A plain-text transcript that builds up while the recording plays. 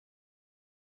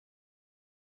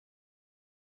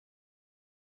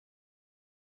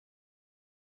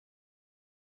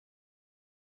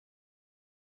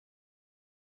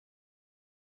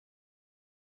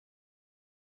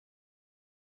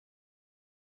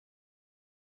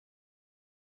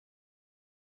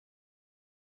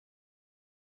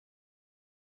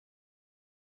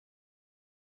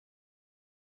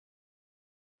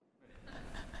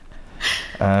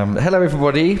Hello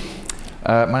everybody,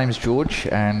 my name is George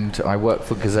and I work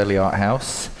for Gazelli Art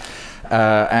House,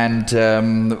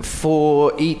 and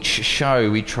for each show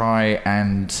we try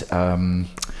and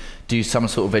do some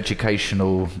sort of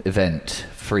educational event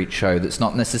for each show that's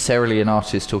not necessarily an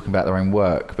artist talking about their own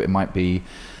work, but it might be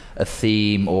a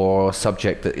theme or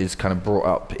subject that is kind of brought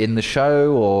up in the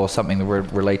show or something that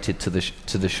related to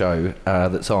the show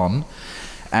that's on.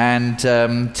 And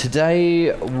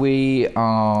today we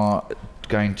are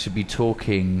going to be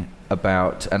talking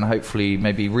about and hopefully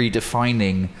maybe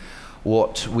redefining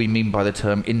what we mean by the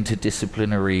term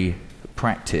interdisciplinary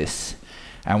practice.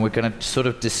 And we're going to sort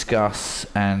of discuss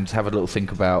and have a little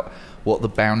think about what the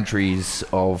boundaries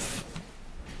of,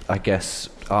 I guess,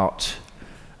 art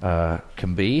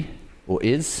can be or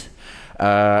is.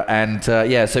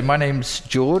 So my name's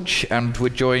George, and we're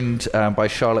joined by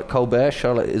Charlotte Colbert.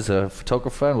 Charlotte is a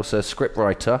photographer and also a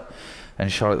scriptwriter, and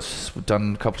Charlotte's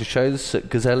done a couple of shows at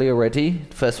Gazelli already.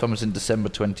 The first one was in December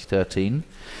 2013.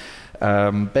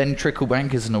 Ben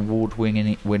Tricklebank is an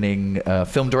award-winning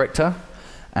film director,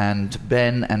 and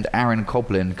Ben and Aaron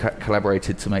Coblin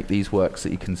collaborated to make these works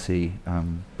that you can see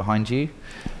behind you.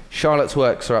 Charlotte's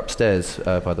works are upstairs,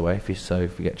 by the way, if you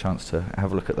get a chance to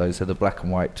have a look at those. They're the black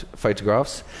and white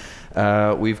photographs.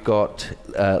 We've got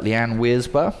Leanne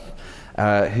Wierzba,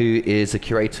 who is a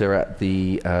curator at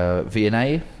the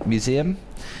V&A Museum,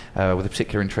 with a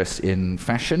particular interest in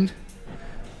fashion,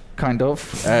 kind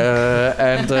of.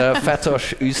 And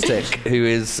Fatos Ustek, who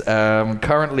is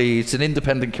currently, it's an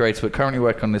independent curator, but currently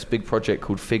working on this big project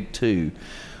called Fig 2,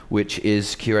 which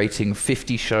is curating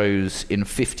 50 shows in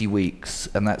 50 weeks,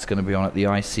 and that's going to be on at the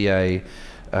ICA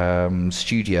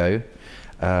studio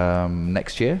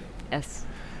next year. Yes.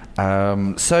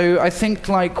 So I think,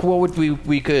 like, what would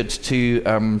be good to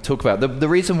talk about? The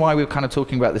reason why we're kind of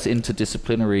talking about this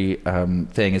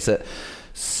interdisciplinary thing is that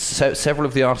several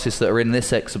of the artists that are in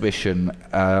this exhibition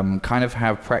kind of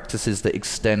have practices that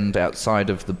extend outside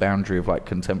of the boundary of, like,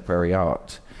 contemporary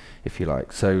art, if you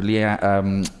like. So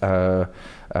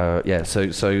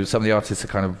so some of the artists are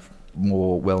kind of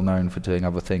more well known for doing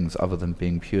other things other than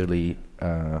being purely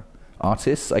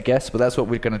artists, I guess. But that's what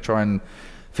we're going to try and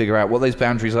figure out, what those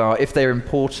boundaries are, if they're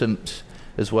important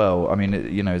as well. I mean,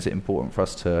 is it important for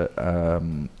us to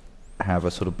have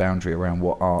a sort of boundary around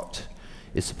what art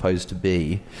is supposed to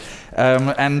be?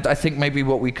 And I think maybe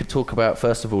what we could talk about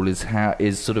first of all is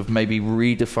sort of maybe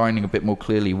redefining a bit more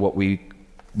clearly what we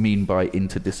mean by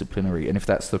interdisciplinary, and if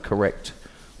that's the correct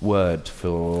word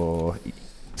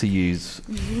to use.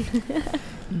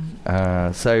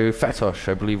 So Fatos,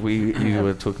 I believe you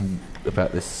were talking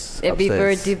about this upstairs. We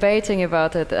were debating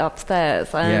about it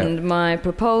upstairs, and my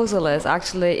proposal is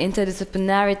actually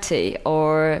interdisciplinarity,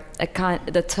 or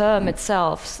the term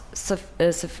itself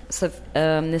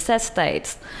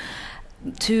necessitates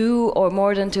two or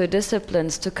more than two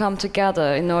disciplines to come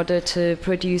together in order to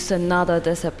produce another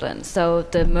discipline. So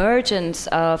the emergence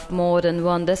of more than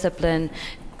one discipline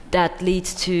that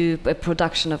leads to a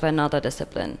production of another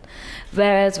discipline.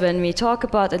 Whereas when we talk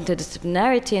about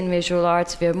interdisciplinarity in visual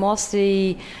arts, we're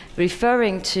mostly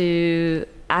referring to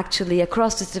actually a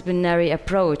cross-disciplinary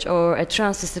approach or a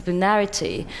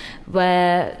transdisciplinarity,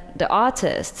 where the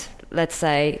artist, let's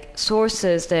say,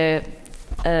 sources their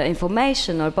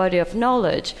information or body of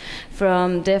knowledge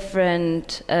from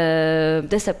different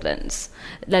disciplines.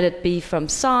 Let it be from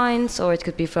science, or it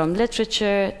could be from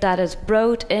literature, that is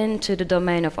brought into the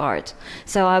domain of art.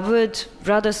 So I would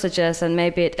rather suggest, and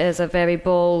maybe it is a very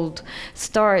bold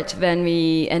start when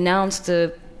we announce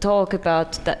the talk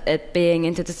about it being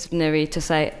interdisciplinary, to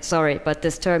say, sorry, but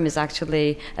this term is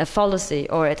actually a fallacy,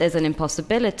 or it is an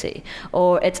impossibility,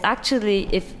 or it's actually,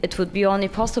 if it would be only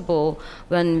possible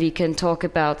when we can talk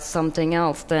about something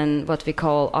else than what we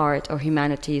call art or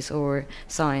humanities or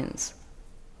science.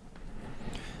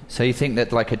 So you think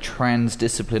that, like, a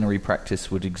transdisciplinary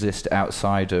practice would exist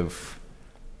outside of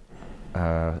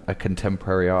a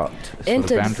contemporary art sort of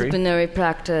boundary? Interdisciplinary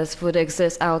practice would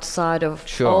exist outside of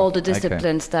all the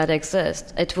disciplines that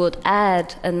exist. It would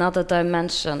add another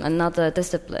dimension, another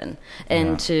discipline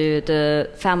into the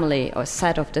family or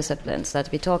set of disciplines that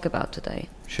we talk about today.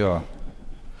 Sure.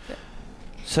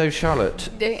 So, Charlotte.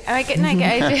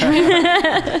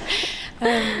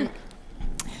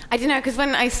 I don't know, because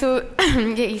when I saw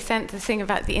you sent the thing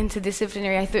about the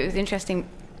interdisciplinary, I thought it was interesting.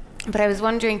 But I was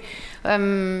wondering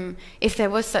if there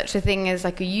was such a thing as,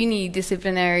 like, a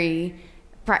unidisciplinary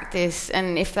practice,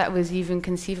 and if that was even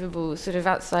conceivable sort of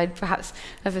outside perhaps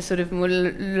of a sort of more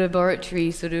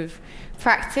laboratory sort of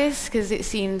practice, because it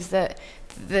seems that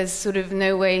there's sort of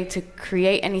no way to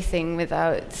create anything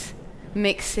without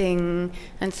mixing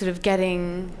and sort of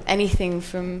getting anything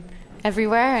from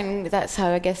everywhere, and that's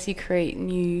how I guess you create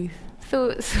new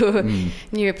thoughts or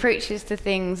new approaches to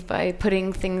things, by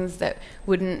putting things that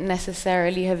wouldn't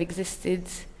necessarily have existed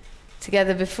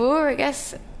together before, I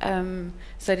guess.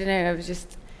 So I don't know, I was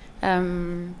just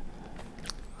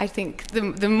I think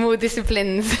the more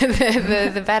disciplines,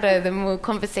 the better. The more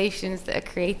conversations that are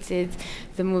created,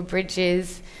 the more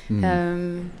bridges,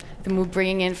 the more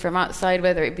bringing in from outside,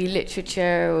 whether it be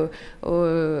literature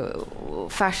or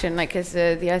fashion, like as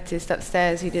the artist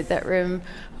upstairs who did that room,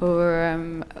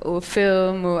 or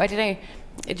film, or I don't know.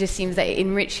 It just seems that it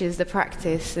enriches the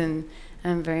practice and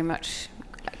very much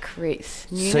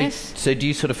creates newness. So do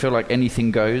you sort of feel like anything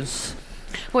goes?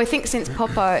 Well, I think since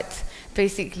pop art,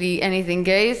 basically anything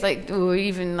goes, like, or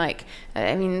even like,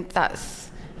 I mean, that's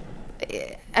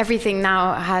everything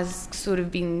now has sort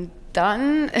of been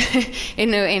done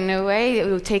in a way,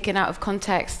 or taken out of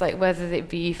context, like whether it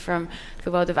be from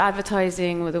the world of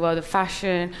advertising or the world of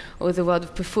fashion or the world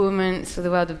of performance or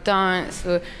the world of dance,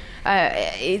 or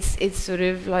it's sort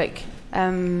of like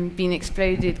been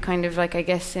exploded, kind of like, I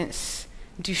guess, since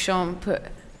Duchamp put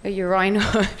a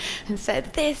urinal and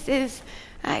said, this is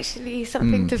actually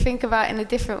something to think about in a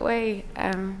different way.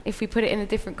 If we put it in a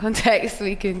different context,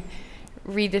 we can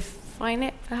redefine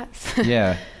it, perhaps.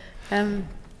 Yeah.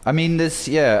 I mean, there's,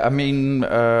 I don't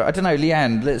know,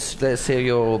 Leanne, let's hear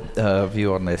your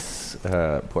view on this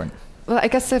point. Well, I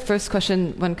guess the first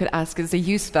question one could ask is the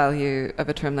use value of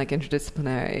a term like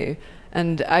interdisciplinary.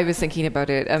 And I was thinking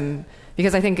about it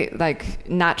because I think, like,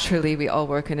 naturally we all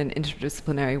work in an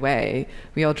interdisciplinary way.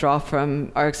 We all draw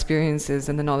from our experiences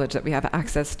and the knowledge that we have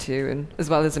access to, and as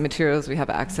well as the materials we have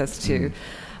access to.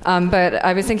 But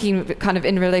I was thinking kind of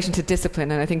in relation to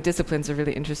discipline, and I think discipline's a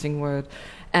really interesting word.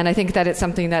 And I think that it's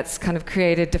something that's kind of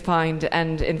created, defined,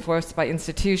 and enforced by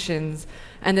institutions.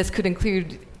 And this could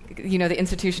include, the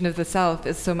institution of the self,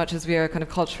 as so much as we are kind of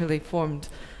culturally formed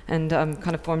and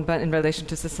kind of formed in relation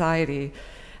to society.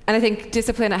 And I think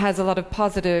discipline has a lot of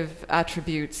positive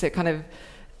attributes. It kind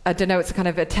of denotes a kind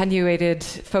of attenuated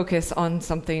focus on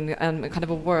something, kind of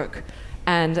a work,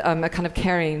 and a kind of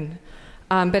caring.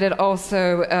 But it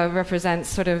also represents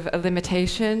sort of a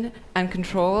limitation and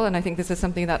control, and I think this is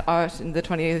something that art in the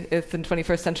 20th and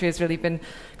 21st century has really been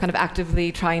kind of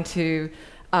actively trying to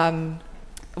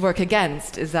work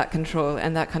against, is that control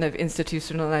and that kind of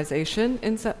institutionalization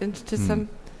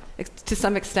to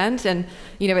some extent. And,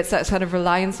 it's that sort of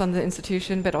reliance on the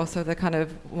institution, but also the kind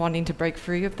of wanting to break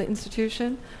free of the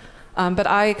institution. But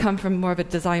I come from more of a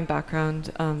design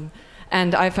background,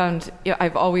 and I found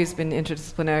I've always been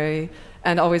interdisciplinary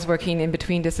and always working in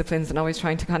between disciplines and always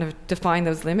trying to kind of define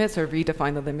those limits or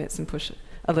redefine the limits and push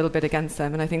a little bit against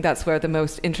them. And I think that's where the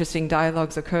most interesting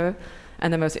dialogues occur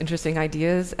and the most interesting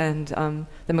ideas and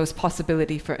the most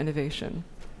possibility for innovation.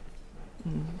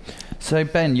 So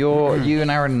Ben, you and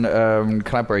Aaron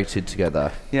collaborated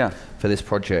together for this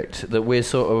project that we're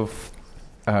sort of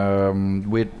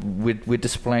we're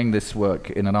displaying this work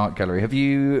in an art gallery.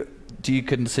 Do you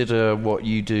consider what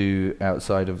you do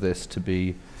outside of this to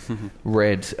be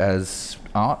read as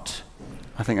art?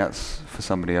 I think that's for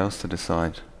somebody else to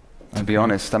decide. To be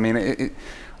honest, I mean,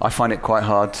 I find it quite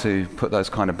hard to put those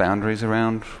kind of boundaries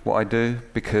around what I do,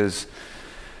 because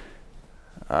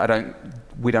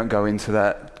we don't go into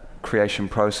that creation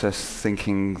process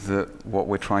thinking that what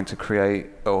we're trying to create,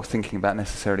 or thinking about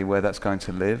necessarily where that's going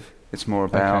to live. It's more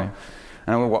about,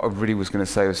 and what I really was going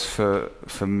to say was for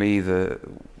me,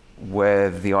 where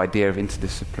the idea of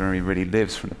interdisciplinary really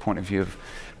lives from the point of view of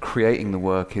creating the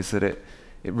work is that it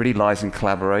really lies in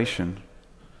collaboration.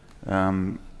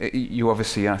 You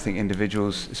obviously, I think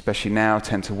individuals, especially now,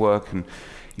 tend to work and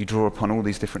you draw upon all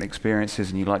these different experiences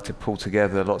and you like to pull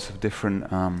together lots of different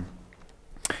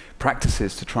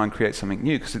practices to try and create something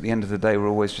new, because at the end of the day we're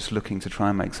always just looking to try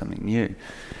and make something new.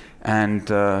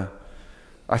 And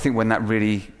I think when that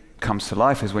really comes to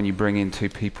life is when you bring in two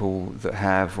people that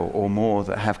have, or more,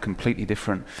 that have completely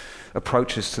different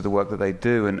approaches to the work that they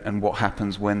do, and what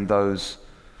happens when those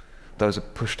are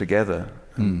pushed together,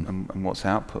 and what's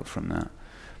output from that.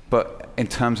 But in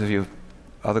terms of your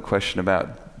other question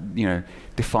about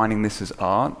defining this as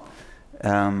art,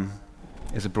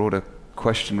 is a broader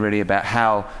question really about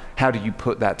how do you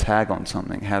put that tag on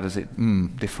something? How does it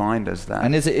defined as that?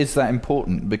 And is that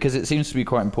important? Because it seems to be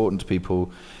quite important to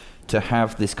people to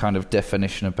have this kind of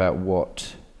definition about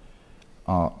what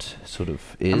art sort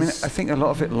of is. I mean, I think a lot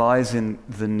of it lies in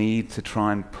the need to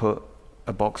try and put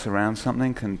a box around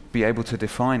something and be able to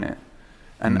define it.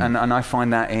 And I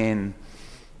find that in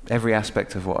every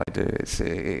aspect of what I do.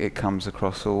 It comes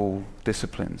across all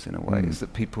disciplines in a way, is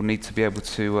that people need to be able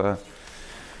to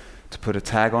to put a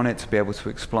tag on it, to be able to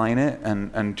explain it,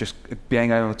 and just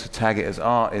being able to tag it as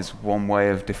art is one way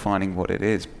of defining what it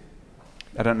is.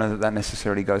 I don't know that that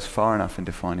necessarily goes far enough in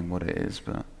defining what it is,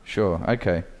 but... Sure,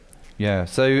 okay. Yeah,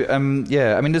 so, I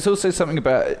mean, there's also something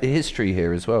about history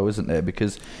here as well, isn't there?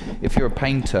 Because if you're a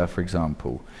painter, for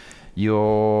example,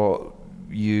 or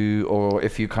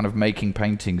if you're kind of making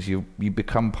paintings, you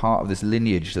become part of this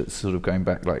lineage that's sort of going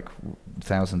back like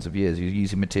thousands of years. You're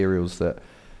using materials that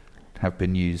have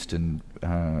been used, and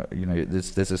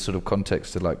there's a sort of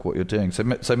context to like what you're doing.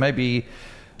 So maybe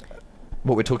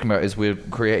what we're talking about is we're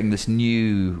creating this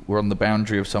new. We're on the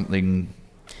boundary of something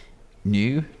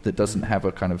new that doesn't have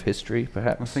a kind of history,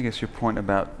 perhaps. I think it's your point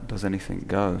about does anything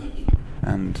go,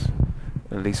 and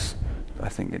at least I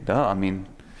think it does. I mean,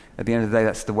 at the end of the day,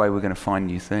 that's the way we're going to find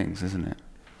new things, isn't it?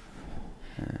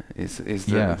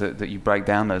 That you break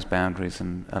down those boundaries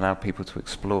and allow people to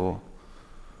explore.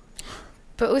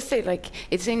 But also, like,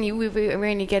 it's only we're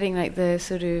only getting like the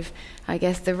sort of, I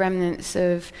guess, the remnants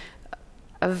of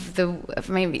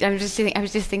maybe. I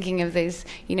was just thinking of those,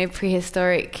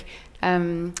 prehistoric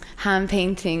hand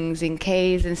paintings in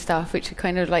caves and stuff, which are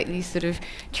kind of like these sort of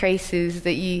traces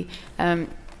that you can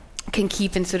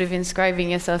keep and sort of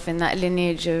inscribing yourself in that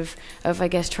lineage of I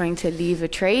guess trying to leave a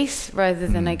trace rather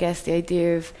than I guess the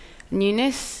idea of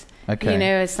newness.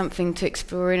 Okay. As something to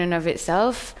explore in and of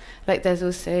itself. Like there's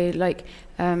also like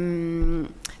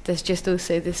there's just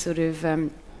also this sort of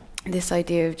this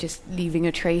idea of just leaving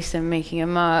a trace and making a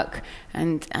mark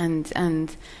and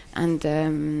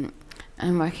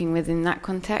working within that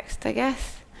context, I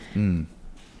guess.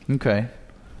 Okay.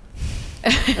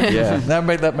 Yeah,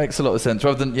 that makes a lot of sense.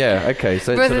 Rather than okay.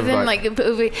 So rather it's than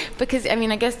because I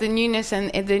mean I guess the newness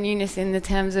in the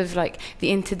terms of like the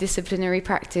interdisciplinary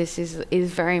practice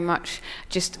is very much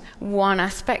just one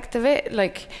aspect of it.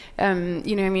 Like I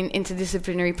mean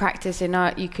interdisciplinary practice in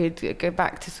art, you could go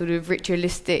back to sort of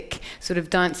ritualistic sort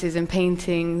of dances and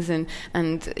paintings and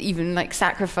even like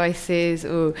sacrifices,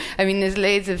 or I mean there's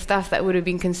loads of stuff that would have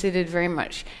been considered very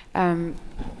much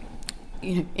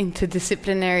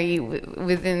interdisciplinary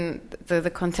within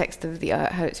the context of the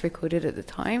art, how it's recorded at the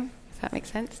time. Does that make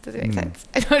sense? Does it make sense?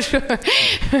 I'm not sure.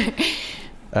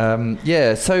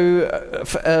 So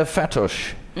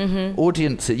Fatos,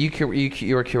 audience,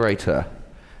 you're a curator,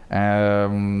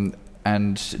 and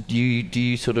do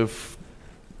you sort of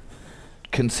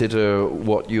consider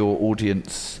how your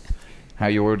audience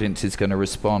is going to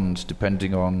respond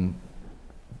depending on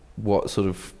what sort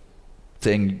of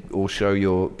thing or show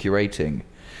you're curating?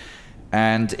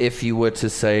 And if you were to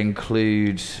say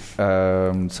include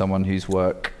someone whose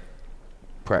work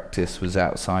practice was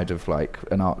outside of like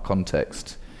an art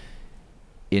context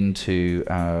into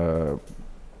a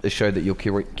show that you're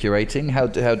curating, how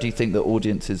do you think that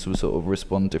audiences will sort of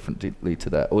respond differently to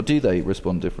that, or do they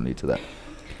respond differently to that?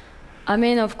 I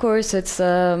mean, of course, it is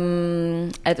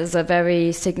a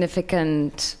very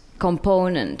significant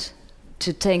component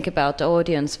to think about the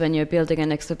audience when you're building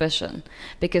an exhibition.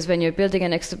 Because when you're building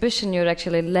an exhibition, you're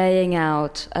actually laying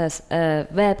out a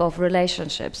web of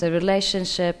relationships, a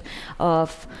relationship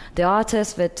of the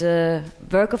artist with the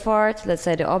work of art, let's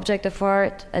say the object of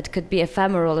art. It could be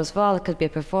ephemeral as well, it could be a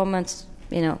performance,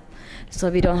 so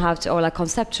we don't have to, or like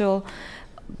conceptual.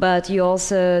 But you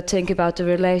also think about the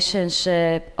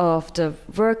relationship of the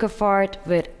work of art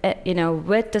with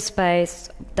the space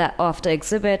of the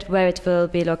exhibit, where it will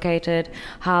be located,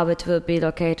 how it will be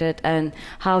located, and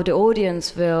how the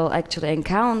audience will actually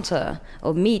encounter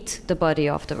or meet the body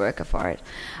of the work of art.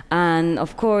 And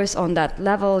of course, on that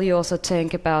level, you also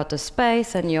think about the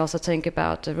space, and you also think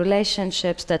about the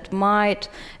relationships that might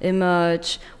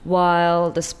emerge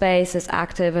while the space is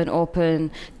active and open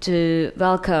to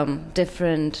welcome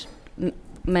different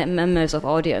members of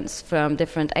audience from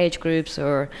different age groups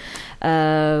or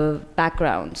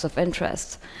backgrounds of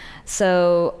interest.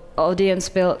 So audience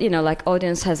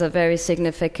has a very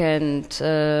significant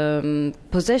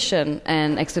position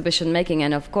in exhibition making,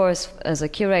 and of course, as a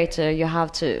curator, you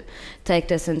have to take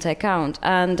this into account.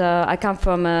 And I come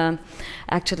from a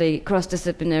actually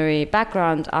cross-disciplinary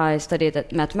background. I studied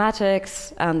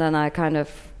mathematics, and then I kind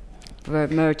of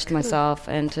merged myself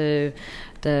into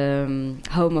the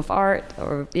home of art,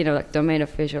 or domain of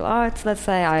visual arts, let's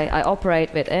say. I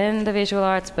operate within the visual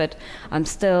arts, but I'm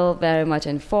still very much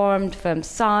informed from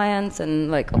science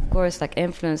and of course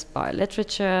influenced by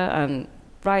literature and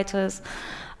writers.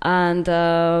 And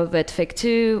with FIC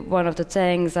 2, one of the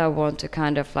things I want to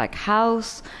kind of like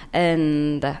house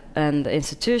and the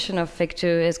institution of FIC 2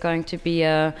 is going to be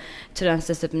a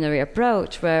transdisciplinary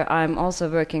approach where I'm also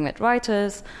working with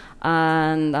writers,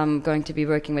 and I'm going to be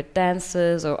working with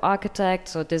dancers or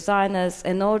architects or designers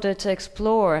in order to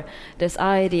explore this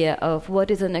idea of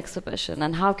what is an exhibition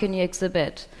and how can you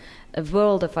exhibit a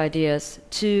world of ideas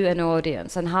to an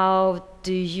audience, and how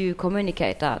do you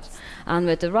communicate that? And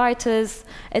with the writers,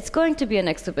 it's going to be an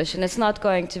exhibition. It's not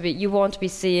going to be, you won't be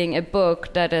seeing a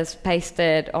book that is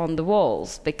pasted on the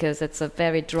walls, because it's a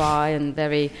very dry and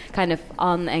very kind of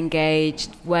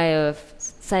unengaged way of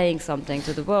saying something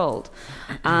to the world.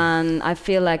 And I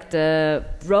feel like the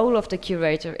role of the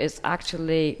curator is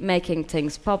actually making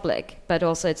things public, but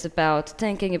also it's about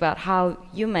thinking about how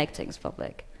you make things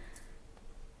public.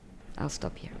 I'll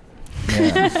stop here.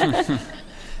 Yeah.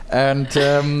 And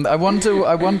I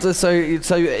wonder. So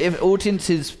if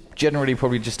audiences generally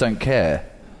probably just don't care,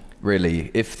 really,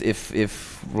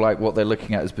 if like what they're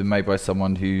looking at has been made by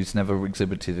someone who's never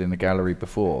exhibited in a gallery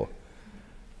before,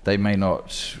 they may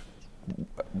not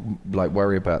like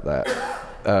worry about that.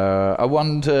 I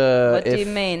wonder. What do you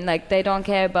mean? Like they don't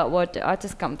care about what the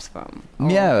artist comes from?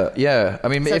 Yeah. I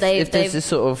mean, So if there's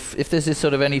this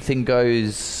sort of anything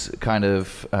goes kind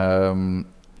of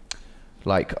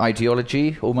like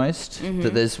ideology almost,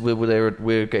 that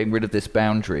we're getting rid of this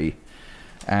boundary,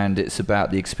 and it's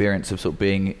about the experience of sort of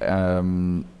being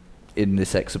in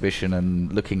this exhibition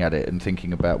and looking at it and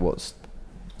thinking about what's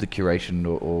the curation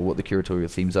or what the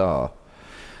curatorial themes are,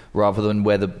 rather than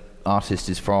where the artist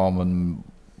is from and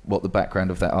what the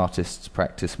background of that artist's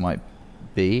practice might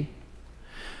be.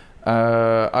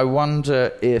 I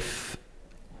wonder if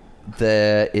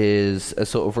there is a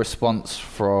sort of response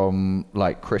from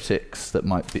like critics that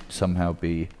might somehow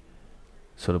be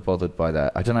sort of bothered by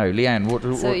that. I don't know, Leanne.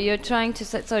 What you're trying to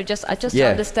say? Sorry, just Yeah.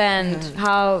 understand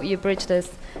how you bridge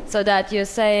this. So that you're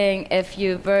saying if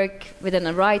you work within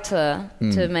a writer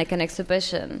to make an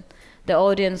exhibition, the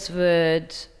audience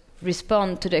would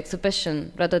respond to the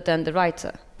exhibition rather than the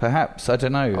writer. Perhaps, I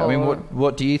don't know. I mean,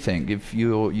 what do you think if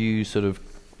you sort of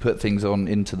put things on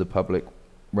into the public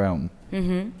realm?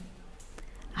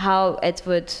 How it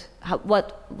would,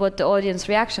 what the audience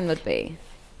reaction would be?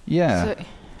 Yeah. So,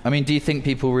 I mean, do you think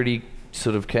people really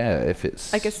sort of care if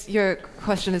it's... I guess your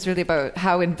question is really about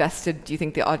how invested do you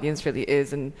think the audience really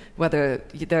is, and whether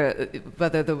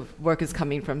the work is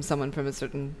coming from someone from a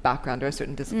certain background or a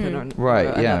certain discipline or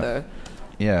another.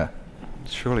 Yeah.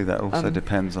 Surely that also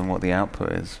depends on what the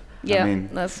output is. Yeah, I mean,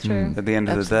 that's true. at the end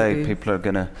of the day, people are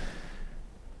going to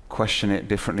question it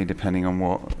differently depending on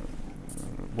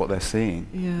what they're seeing.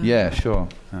 Yeah, sure.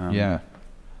 Yeah.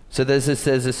 So there's a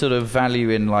sort of value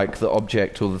in like the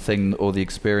object or the thing or the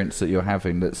experience that you're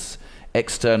having that's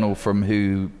external from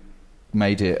who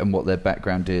made it and what their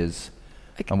background is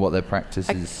and what their practice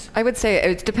is. I would say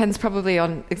it depends probably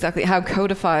on exactly how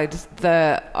codified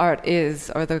the art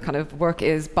is or the kind of work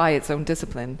is by its own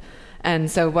discipline. And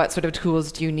so what sort of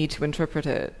tools do you need to interpret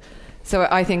it? So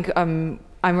I think I'm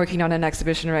working on an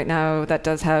exhibition right now that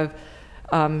does have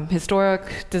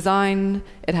historic design,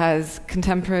 it has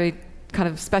contemporary kind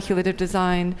of speculative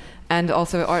design, and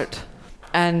also art.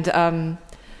 And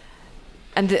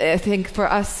I think for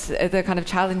us, the kind of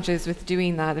challenges with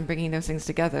doing that and bringing those things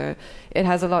together, it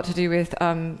has a lot to do with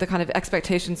the kind of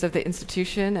expectations of the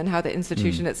institution and how the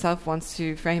institution itself wants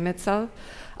to frame itself.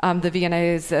 The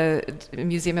V&A is a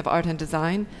museum of art and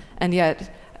design, and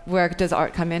yet where does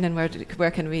art come in and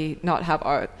where can we not have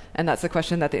art? And that's the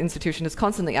question that the institution is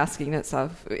constantly asking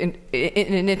itself in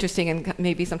an interesting and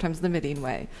maybe sometimes limiting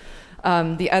way.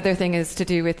 The other thing is to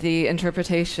do with the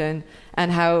interpretation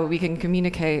and how we can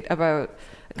communicate about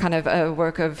kind of a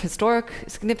work of historic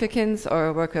significance or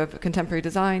a work of contemporary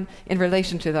design in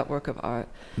relation to that work of art.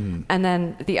 And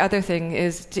then the other thing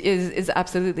is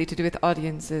absolutely to do with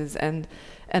audiences and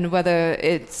whether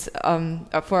it's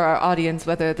for our audience,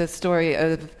 whether the story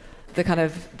of the kind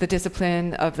of the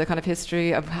discipline of the kind of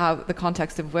history of how the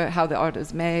context of how the art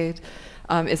is made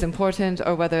is important,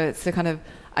 or whether it's the kind of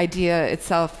idea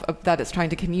itself that it's trying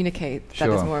to communicate that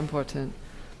is more important.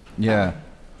 Yeah.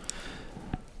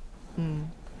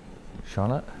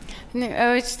 Charlotte? No,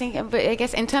 I was just thinking, but I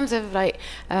guess in terms of like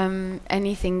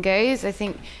anything goes, I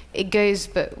think it goes,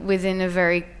 but within a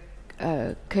very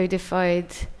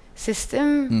codified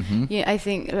system. Yeah, I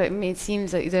think like, it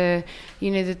seems like the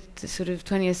sort of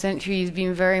 20th century has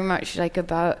been very much like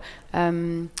about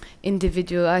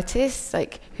individual artists,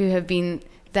 like who have been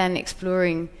then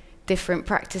exploring different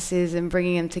practices and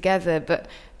bringing them together, but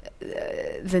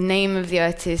the name of the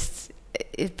artists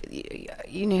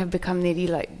have become nearly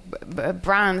like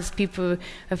brands, people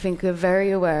I think are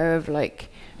very aware of like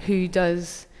who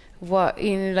does what,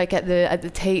 you know, like at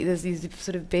the Tate there's these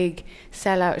sort of big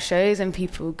sellout shows and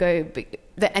people go,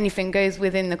 that anything goes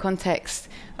within the context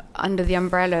under the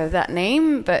umbrella of that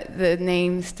name, but the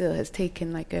name still has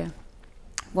taken like a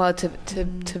while to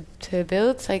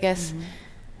build, so I guess.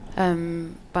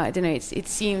 But I don't know, it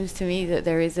seems to me that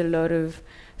there is a lot of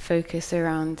focus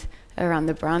around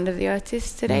the brand of the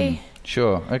artist today.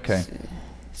 Sure, okay.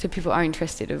 So people are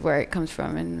interested of where it comes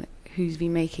from and who's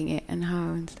been making it and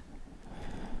how and stuff.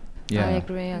 Yeah, I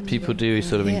agree. Actually. People do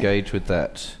sort of engage with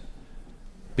that.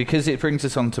 Because it brings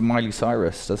us on to Miley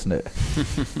Cyrus, doesn't it?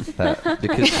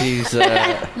 Because she's...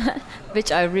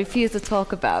 Which I refuse to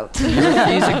talk about. You're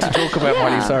refusing to talk about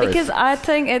Miley Cyrus. Because I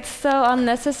think it's so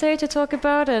unnecessary to talk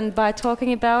about, and by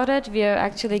talking about it, we are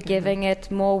actually giving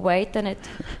it more weight than it...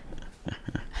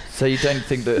 So you don't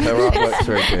think that her artwork's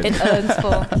very good? It earns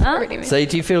for. Huh? So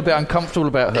do you feel a bit uncomfortable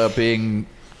about her being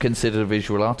considered a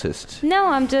visual artist? No,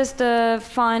 I'm just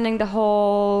finding the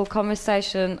whole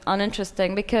conversation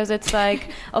uninteresting, because it's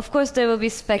like, of course there will be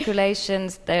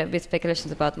speculations. There will be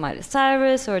speculations about Miley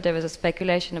Cyrus, or there was a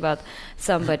speculation about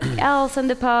somebody else in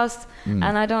the past,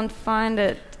 and I don't find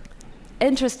it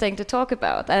interesting to talk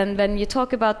about. And when you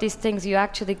talk about these things, you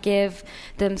actually give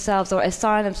themselves or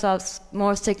assign themselves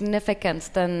more significance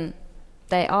than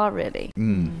they are really.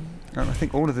 I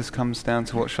think all of this comes down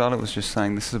to what Charlotte was just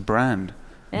saying. This is a brand.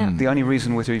 Yeah. The only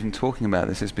reason we're even talking about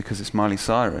this is because it's Miley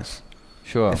Cyrus.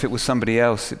 Sure. If it was somebody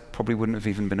else, it probably wouldn't have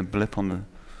even been a blip on the...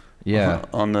 Yeah.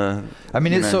 On the... I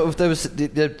mean, it's sort of... There was,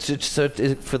 so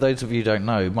for those of you who don't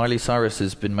know, Miley Cyrus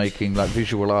has been making like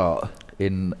visual art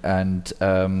and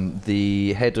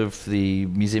the head of the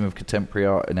Museum of Contemporary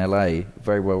Art in LA,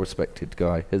 very well respected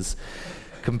guy, has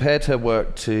compared her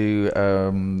work to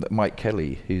Mike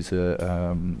Kelly, who's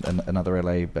another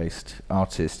LA-based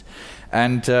artist,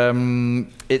 and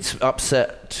it's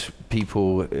upset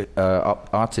people,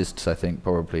 artists, I think,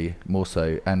 probably more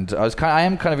so. And I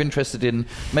am kind of interested in,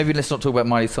 maybe let's not talk about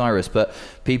Miley Cyrus, but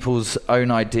people's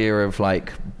own idea of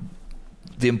like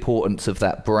the importance of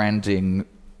that branding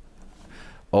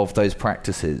of those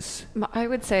practices. I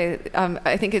would say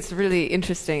I think it's really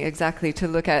interesting exactly to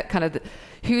look at kind of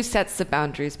who sets the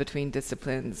boundaries between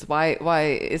disciplines. Why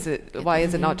is it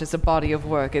not just a body of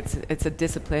work? It's a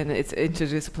discipline. It's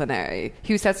interdisciplinary.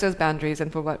 Who sets those boundaries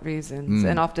and for what reasons?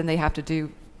 And often they have to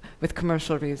do with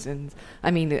commercial reasons.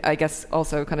 I mean, I guess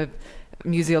also kind of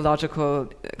museological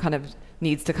kind of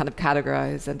needs to kind of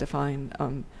categorize and define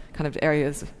kind of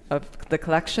areas of the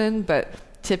collection, but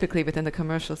typically within the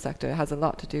commercial sector, it has a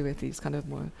lot to do with these kind of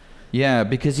more... Yeah,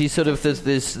 because you sort of, there's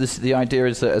this the idea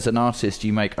is that as an artist,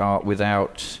 you make art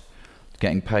without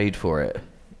getting paid for it.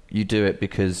 You do it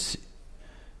because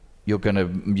you're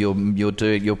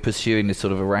pursuing this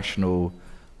sort of irrational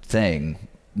thing,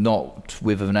 not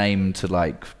with an aim to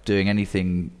like doing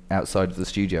anything outside of the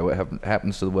studio. What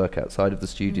happens to the work outside of the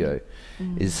studio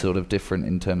is sort of different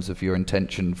in terms of your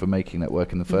intention for making that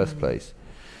work in the first place.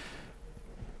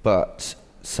 But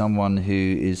someone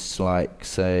who is like,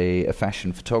 say, a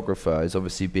fashion photographer is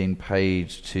obviously being paid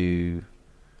to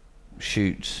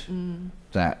shoot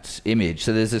that image.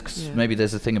 So maybe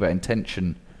there's a thing about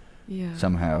intention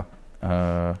somehow.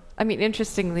 I mean,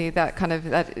 interestingly,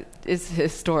 that is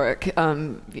historic.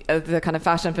 The kind of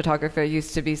fashion photographer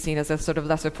used to be seen as a sort of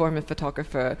lesser form of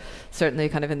photographer, certainly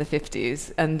kind of in the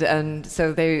 50s, and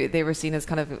so they were seen as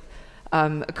kind of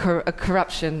a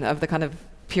corruption of the kind of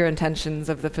pure intentions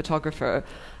of the photographer.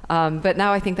 But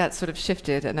now I think that's sort of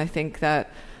shifted, and I think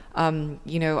that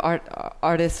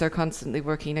artists are constantly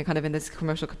working in kind of in this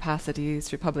commercial capacities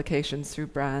through publications, through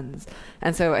brands.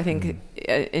 And so I think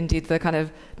indeed the kind of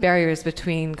barriers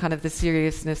between kind of the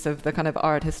seriousness of the kind of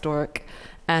art historic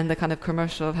and the kind of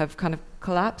commercial have kind of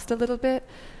collapsed a little bit.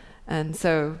 And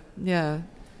so, yeah.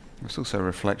 It's also a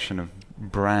reflection of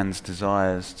brands'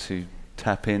 desires to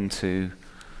tap into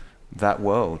that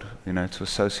world, to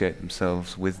associate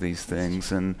themselves with these things,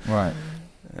 and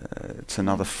it's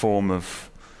another form of...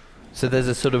 So there's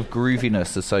a sort of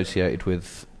grooviness associated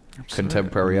with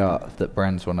contemporary art that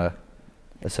brands want to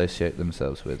associate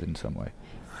themselves with in some way.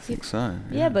 I think so.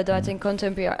 Yeah, but I think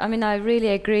contemporary art, I mean, I really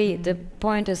agree. The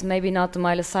point is maybe not the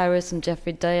Miley Cyrus and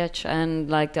Jeffrey Deitch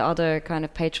and like the other kind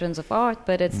of patrons of art,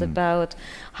 but it's about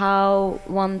how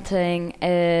one thing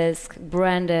is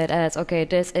branded as, okay,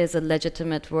 this is a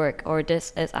legitimate work, or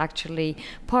this is actually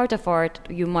part of art.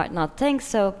 You might not think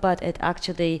so, but it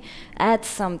actually adds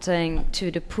something to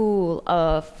the pool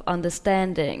of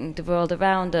understanding the world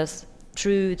around us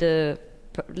through the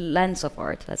lens of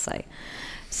art, let's say.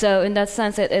 So in that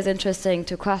sense, it is interesting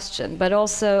to question. But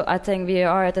also, I think we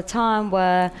are at a time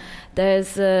where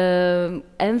there's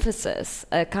emphasis,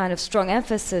 a kind of strong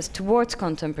emphasis towards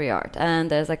contemporary art,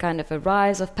 and there's a kind of a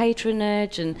rise of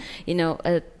patronage, and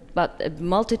but a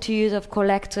multitude of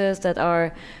collectors that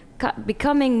are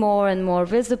becoming more and more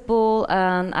visible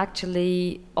and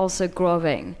actually also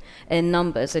growing in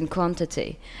numbers, in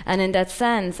quantity. And in that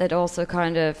sense, it also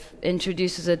kind of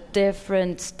introduces a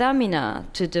different stamina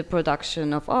to the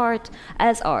production of art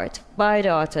as art, by the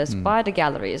artists, by the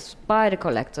galleries, by the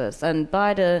collectors, and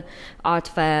by the art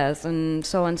fairs, and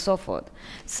so on and so forth.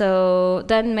 So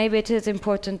then maybe it is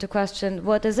important to question,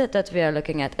 what is it that we are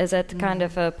looking at? Is it kind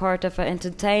of a part of an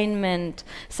entertainment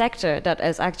sector that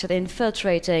is actually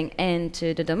infiltrating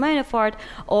into the domain of art,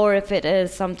 or if it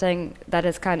is something that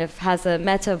is kind of has a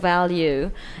meta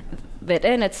value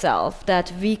within itself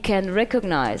that we can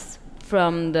recognize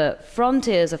from the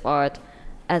frontiers of art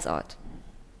as art?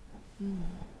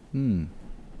 But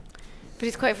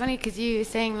it's quite funny because you were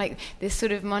saying like this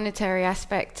sort of monetary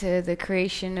aspect to the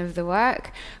creation of the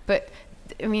work, but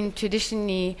I mean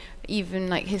traditionally, even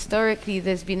like historically,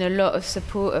 there's been a lot of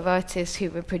support of artists who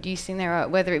were producing their art,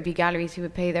 whether it be galleries who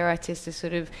would pay their artists a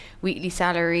sort of weekly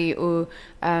salary, or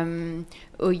I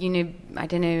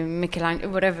don't know,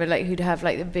 Michelangelo, whatever, like who'd have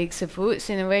like the big supports.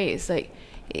 In a way, it's like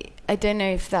I don't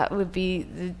know if that would be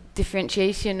the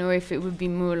differentiation, or if it would be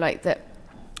more like that.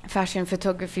 Fashion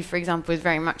photography, for example, is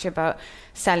very much about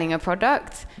selling a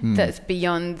product that's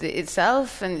beyond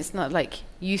itself, and it's not like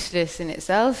useless in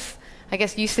itself. I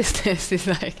guess uselessness is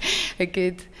like a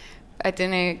good, I don't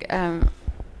know,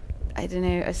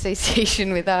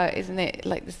 association with art, isn't it?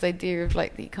 Like this idea of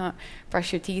like that you can't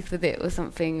brush your teeth with it or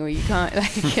something, or you can't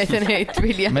like I don't know. It's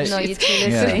really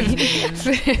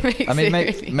I mean,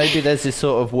 maybe there's this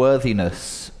sort of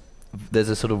worthiness. There's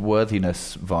a sort of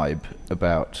worthiness vibe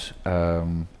about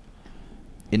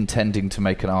intending to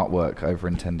make an artwork over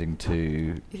intending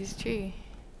to it is true.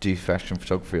 do fashion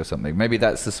photography or something. Maybe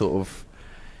that's the sort of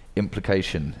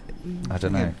implication. I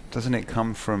don't know. Doesn't it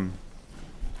come from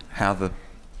how the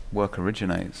work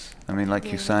originates? I mean, like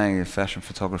you're saying, if fashion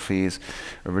photography is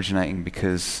originating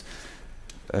because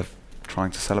of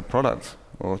trying to sell a product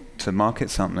or to market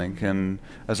something, and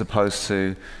as opposed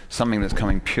to something that's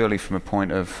coming purely from a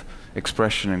point of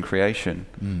expression and creation.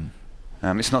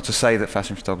 It's not to say that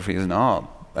fashion photography isn't art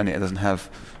and it doesn't have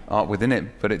art within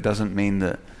it, but it doesn't mean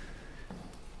that.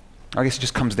 I guess it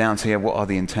just comes down to what are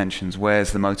the intentions,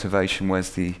 where's the motivation,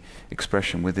 where's the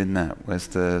expression within that, where's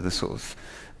the sort of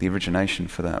the origination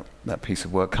for that piece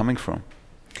of work coming from.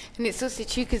 And it's also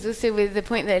true because also with the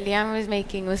point that Leanne was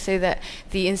making, also that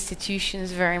the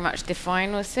institutions very much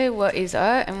define also what is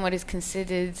art and what is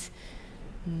considered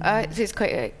art. So it's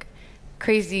quite a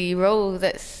crazy role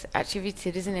that's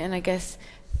attributed, isn't it? And I guess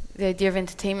the idea of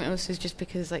entertainment also is just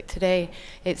because like today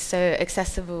it's so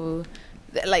accessible,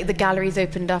 like the galleries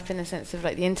opened up in the sense of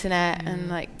like the internet, and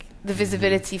like the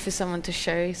visibility for someone to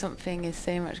show something is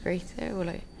so much greater. Or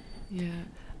like,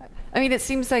 I mean, it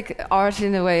seems like art,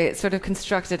 in a way, it's sort of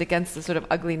constructed against the sort of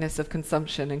ugliness of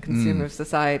consumption and consumer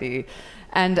society.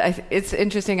 And it's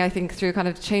interesting, I think, through kind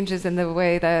of changes in the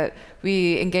way that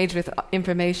we engage with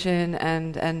information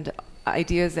and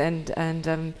ideas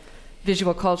and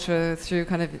visual culture through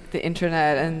kind of the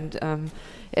internet, and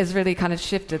has really kind of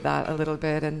shifted that a little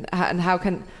bit. And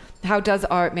how does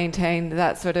art maintain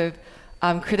that sort of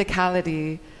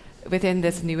criticality within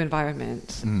this new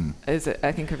environment is,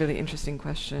 I think, a really interesting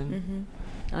question.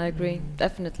 I agree,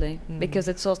 definitely. Because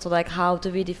it's also like, how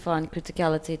do we define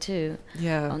criticality too?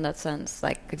 Yeah. On that sense,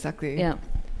 like exactly. Yeah.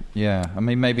 Yeah. I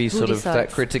mean, maybe sort of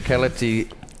that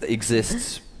criticality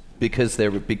exists because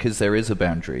there is a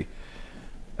boundary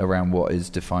around what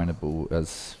is definable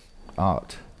as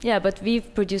art. Yeah, but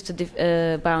we've produced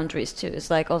boundaries too.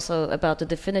 It's like also about the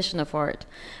definition of art.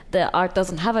 The art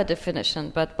doesn't have a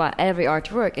definition, but by every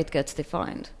artwork it gets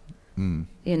defined.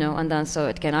 You know, and then so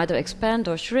it can either expand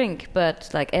or shrink, but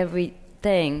like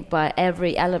everything, by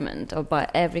every element or by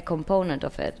every component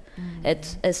of it,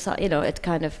 it is, you know, it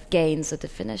kind of gains a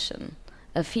definition,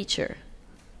 a feature.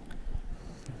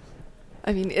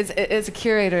 I mean, as a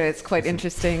curator, it's quite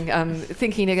interesting.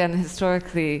 Thinking again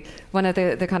historically, one of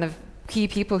the kind of key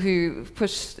people who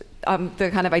pushed the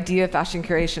kind of idea of fashion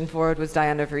curation forward was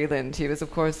Diana Vreeland. She was,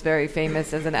 of course, very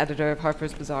famous as an editor of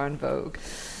Harper's Bazaar and Vogue.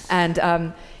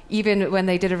 And even when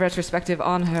they did a retrospective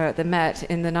on her at the Met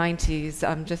in the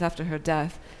 90s, just after her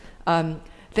death,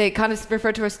 they kind of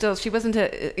referred to her still. She wasn't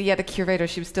yet a curator,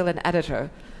 she was still an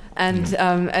editor. And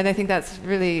I think that's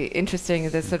really interesting,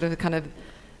 this sort of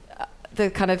the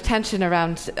kind of tension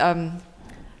around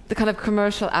the kind of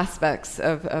commercial aspects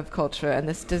of culture and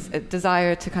this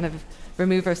desire to kind of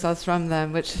remove ourselves from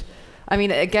them, which, I mean,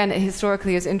 again,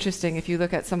 historically is interesting. If you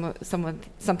look at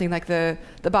something like the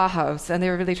Bauhaus, and they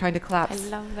were really trying to collapse. I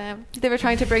love them. They were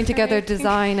trying to bring together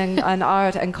design and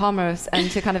art and commerce, and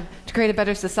to create a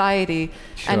better society.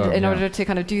 Sure, and in order to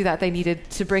kind of do that, they needed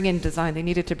to bring in design. They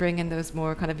needed to bring in those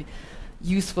more kind of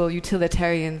useful,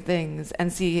 utilitarian things,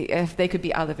 and see if they could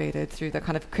be elevated through the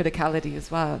kind of criticality as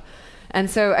well. And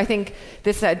so I think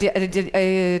this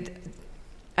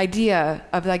idea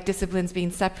of like disciplines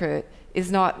being separate is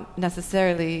not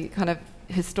necessarily kind of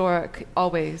historic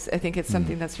always. I think it's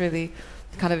something that's really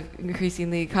kind of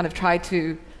increasingly kind of tried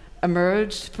to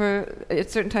emerge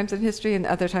at certain times in history, and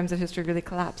other times in history really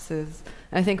collapses.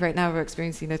 And I think right now we're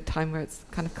experiencing a time where it's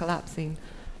kind of collapsing.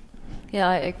 Yeah,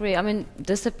 I agree. I mean,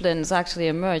 disciplines actually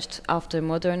emerged after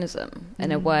modernism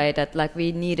in a way that, like,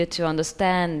 we needed to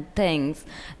understand things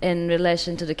in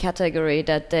relation to the category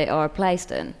that they are placed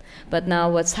in. But now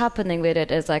what's happening with it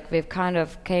is, like, we've kind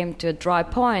of came to a dry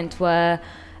point where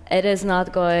it is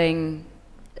not going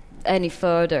any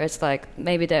further. It's like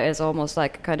maybe there is almost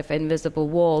like a kind of invisible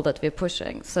wall that we're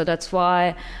pushing. So that's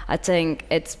why I think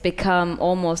it's become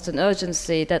almost an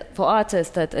urgency that for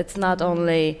artists that it's not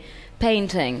only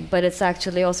painting, but it's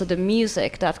actually also the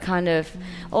music that kind of,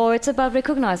 or it's about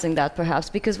recognizing that perhaps,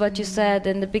 because what you said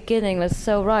in the beginning was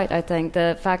so right. I think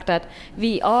the fact that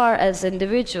we are as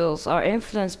individuals are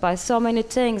influenced by so many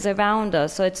things around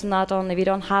us, so it's not only, we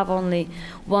don't have only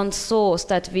one source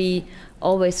that we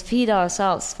always feed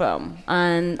ourselves from.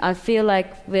 And I feel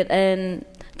like within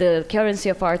the currency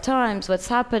of our times, what's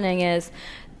happening is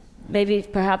maybe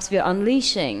perhaps we're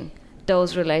unleashing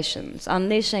those relations,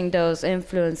 unleashing those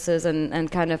influences,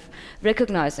 and kind of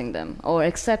recognizing them or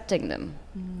accepting them,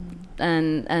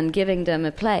 and giving them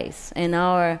a place in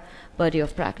our body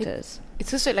of practice.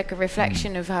 It's also like a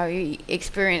reflection of how you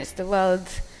experience the world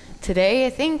today. I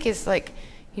think it's like,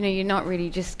 you know, you're not really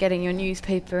just getting your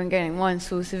newspaper and getting one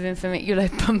source of information. You're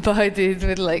like bombarded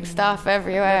with like stuff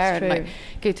everywhere. That's true. And like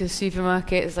go to a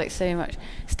supermarket, it's like so much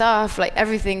stuff. Like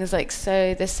everything is like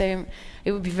so the same.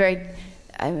 It would be very,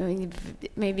 I mean,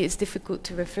 maybe it's difficult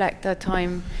to reflect our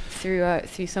time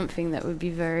through something that would be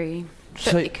very.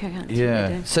 So,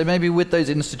 yeah. So maybe with those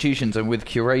institutions and with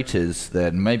curators,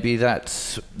 then maybe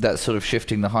that's sort of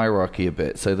shifting the hierarchy a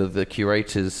bit, so that the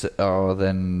curators are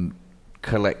then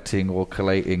collecting or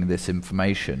collating this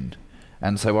information,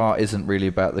 and so art isn't really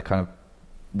about the kind of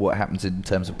what happens in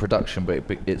terms of production, but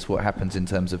it's what happens in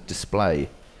terms of display.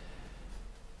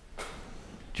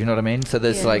 Do you know what I mean? So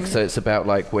there's so it's about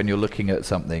like when you're looking at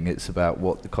something, it's about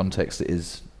what the context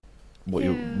is, what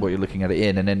you're looking at it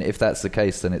in, and then if that's the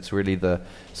case, then it's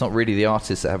not really the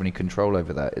artists that have any control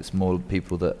over that. It's more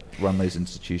people that run those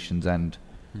institutions and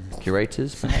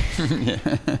curators, perhaps.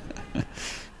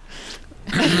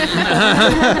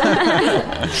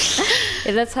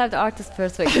 Let's have the artist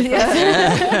perspective.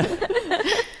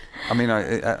 I mean,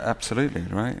 absolutely,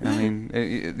 right? I mean,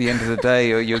 at the end of the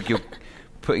day, you're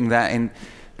putting that in.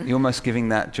 You're almost giving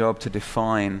that job to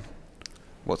define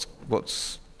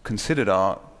what's considered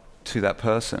art to that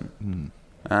person,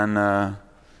 and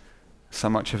so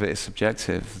much of it is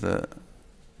subjective that,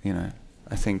 you know,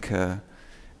 I think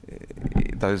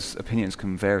those opinions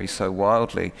can vary so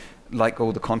wildly. Like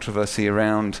all the controversy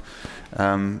around,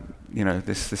 you know,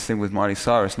 this thing with Miley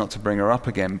Cyrus, not to bring her up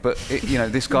again, but you know,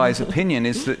 this guy's opinion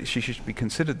is that she should be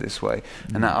considered this way,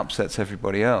 and that upsets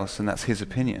everybody else, and that's his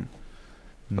opinion.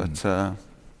 But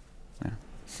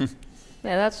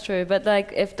yeah, that's true. But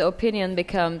like, if the opinion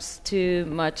becomes too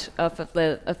much of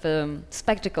a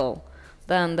spectacle,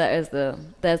 then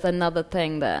there's another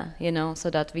thing there, you know, so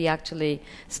that we actually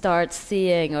start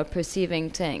seeing or perceiving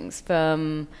things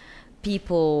from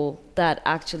people that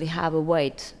actually have a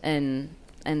weight in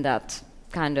that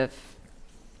kind of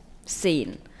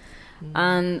scene.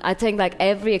 And I think like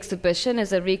every exhibition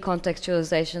is a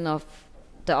recontextualization of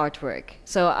the artwork.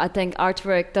 So I think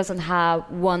artwork doesn't have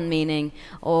one meaning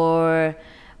or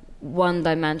one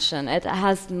dimension. It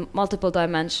has multiple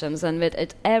dimensions, and with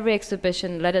it, every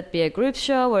exhibition, let it be a group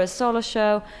show or a solo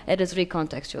show, it is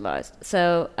recontextualized.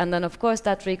 So, and then of course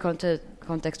that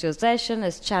recontextualization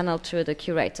is channeled through the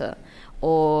curator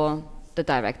or the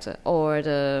director or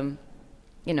the,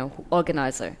 you know,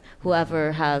 organizer,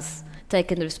 whoever has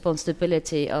taken the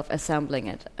responsibility of assembling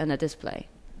it in a display.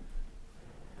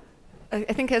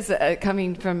 I think as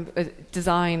coming from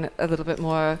design a little bit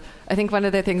more, I think one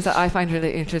of the things that I find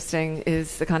really interesting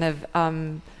is the kind of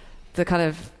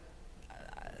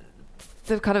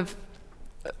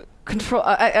control.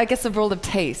 I guess the role of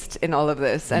taste in all of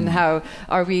this, and how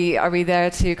are we there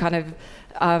to kind of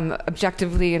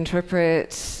objectively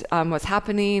interpret what's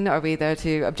happening? Are we there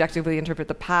to objectively interpret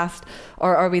the past?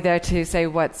 Or are we there to say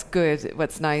what's good,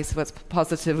 what's nice, what's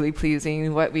positively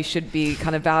pleasing, what we should be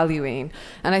kind of valuing?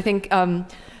 And I think,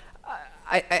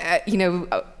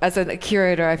 as a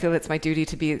curator, I feel it's my duty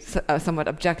to be somewhat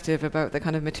objective about the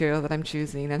kind of material that I'm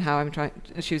choosing and how I'm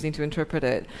choosing to interpret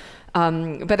it.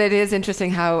 But it is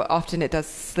interesting how often it does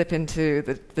slip into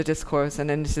the discourse and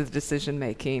into the decision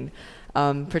making,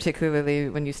 particularly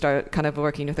when you start kind of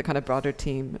working with a kind of broader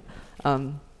team.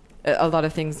 A lot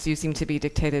of things do seem to be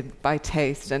dictated by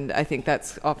taste, and I think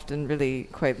that's often really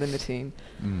quite limiting.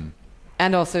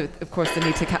 And also, of course, the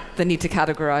need to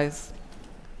categorize.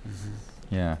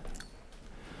 Yeah.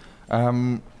 I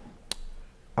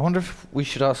wonder if we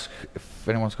should ask if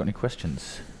anyone's got any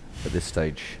questions at this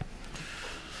stage.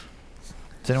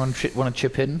 Does anyone want to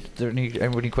chip in? Is there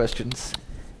any questions?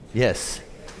 Yes.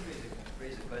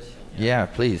 Raise a question. Yeah,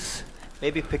 please.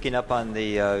 Maybe picking up on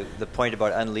the point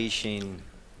about unleashing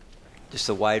just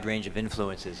a wide range of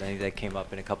influences. I think that came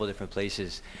up in a couple of different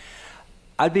places.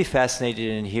 I'd be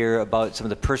fascinated to hear about some of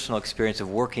the personal experience of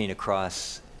working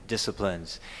across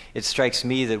disciplines. It strikes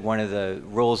me that one of the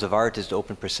roles of art is to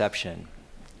open perception.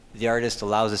 The artist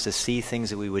allows us to see things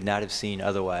that we would not have seen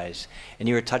otherwise. And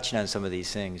you were touching on some of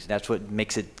these things. That's what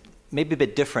makes it maybe a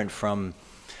bit different from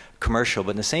commercial,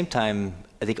 but at the same time,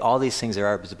 I think all these things are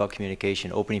art. It's about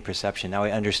communication, opening perception. Now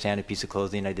I understand a piece of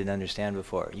clothing I didn't understand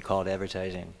before. You call it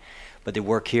advertising. But the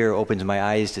work here opens my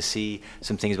eyes to see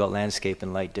some things about landscape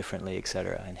and light differently, et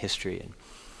cetera, and history.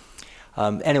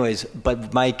 Anyways,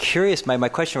 but my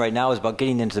question right now is about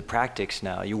getting into the practice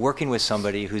now. You're working with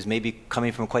somebody who's maybe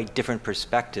coming from a quite different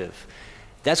perspective.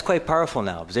 That's quite powerful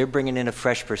now, because they're bringing in a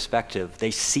fresh perspective.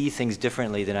 They see things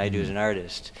differently than I do as an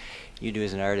artist. You do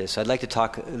as an artist. So I'd like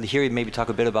to hear you maybe talk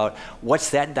a bit about what's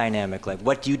that dynamic like?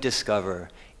 What do you discover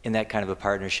in that kind of a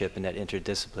partnership, in that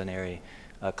interdisciplinary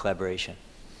collaboration?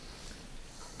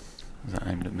 Is that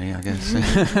aimed at me, I guess?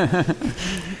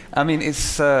 I mean,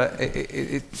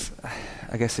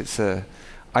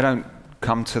 I don't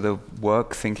come to the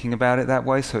work thinking about it that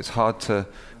way, so it's hard to,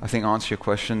 I think, answer your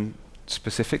question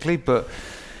specifically, but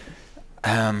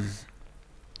I'm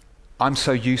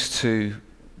so used to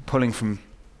pulling from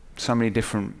so many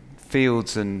different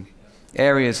fields and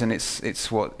areas, and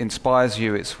it's what inspires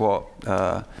you, it's what,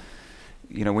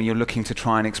 when you're looking to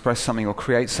try and express something or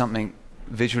create something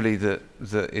visually that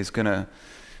is going to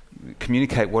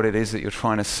communicate what it is that you're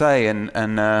trying to say,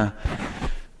 and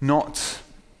not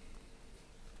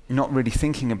really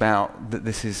thinking about that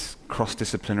this is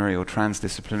cross-disciplinary or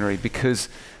transdisciplinary, because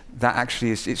that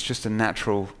actually it's just a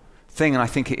natural thing. And I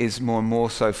think it is more and more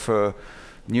so for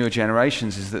newer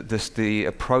generations, is that the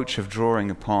approach of drawing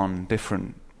upon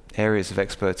different areas of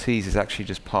expertise is actually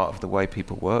just part of the way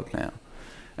people work now.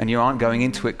 And you aren't going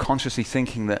into it consciously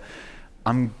thinking that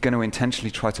I'm going to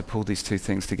intentionally try to pull these two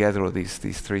things together, or these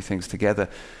three things together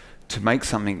to make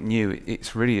something new. It's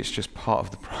just part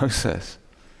of the process.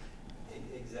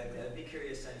 Exactly. I'd be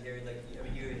curious on hearing,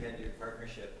 you had your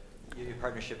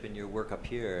partnership in your work up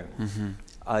here.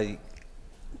 Mm-hmm.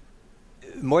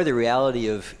 More the reality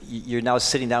of you're now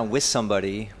sitting down with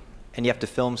somebody and you have to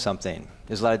film something.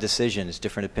 There's a lot of decisions,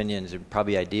 different opinions, and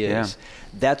probably ideas. Yeah.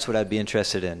 That's what I'd be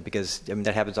interested in, because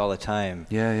that happens all the time.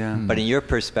 Yeah, yeah. But in your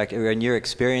perspective, or in your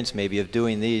experience maybe of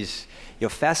doing these,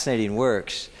 fascinating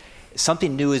works,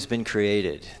 something new has been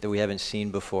created that we haven't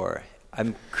seen before.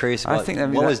 I'm curious about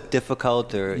what was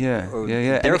difficult or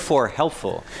therefore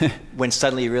helpful when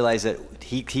suddenly you realize that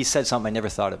he said something I never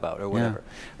thought about, or whatever.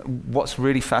 Yeah. What's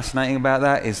really fascinating about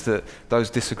that is that those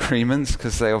disagreements,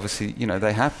 because they obviously,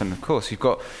 they happen, of course. You've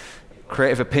got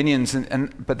creative opinions,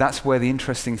 but that's where the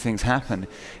interesting things happen,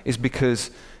 is because,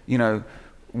 you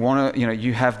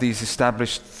have these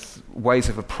established ways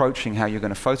of approaching how you're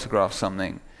going to photograph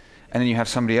something, and then you have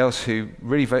somebody else who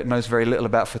really knows very little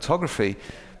about photography,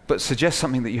 but suggests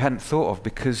something that you hadn't thought of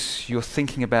because you're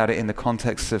thinking about it in the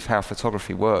context of how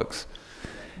photography works.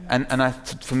 And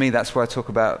for me, that's why I talk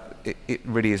about it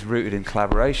really is rooted in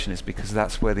collaboration, is because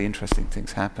that's where the interesting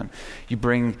things happen. You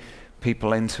bring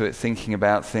people into it thinking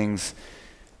about things,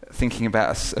 thinking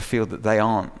about a field that they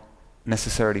aren't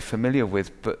necessarily familiar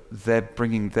with, but they're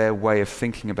bringing their way of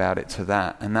thinking about it to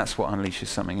that, and that's what unleashes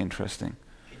something interesting.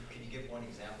 Can you give one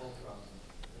example from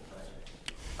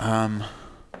the project?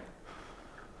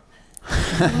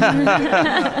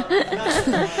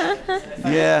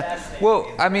 Yeah. Well,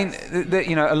 I mean,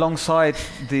 alongside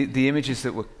the images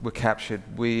that were captured,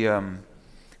 we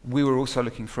were also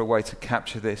looking for a way to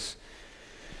capture this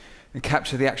and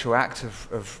capture the actual act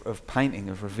of painting,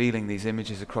 of revealing these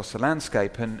images across the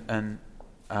landscape. And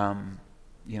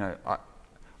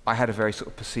I had a very sort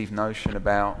of perceived notion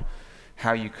about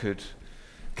how you could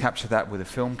capture that with a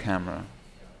film camera.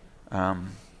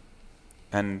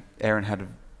 And Aaron had a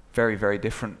very, very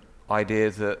different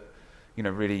idea that,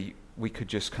 really we could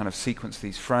just kind of sequence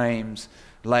these frames,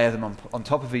 layer them on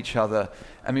top of each other.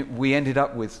 I mean, we ended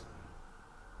up with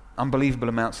unbelievable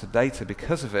amounts of data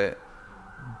because of it,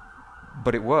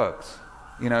 but it worked,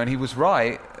 and he was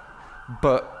right,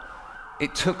 but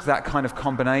it took that kind of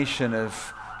combination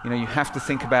of, you have to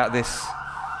think about this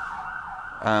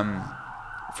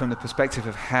from the perspective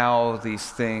of how these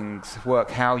things work,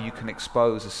 how you can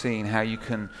expose a scene, how you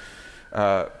can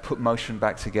put motion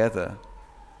back together,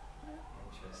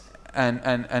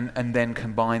 and then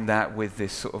combine that with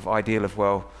this sort of ideal of,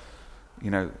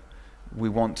 we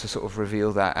want to sort of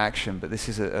reveal that action, but this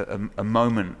is a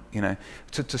moment,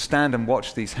 to stand and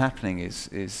watch these happening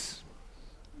is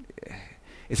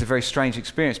a very strange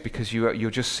experience, because you're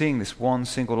just seeing this one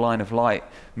single line of light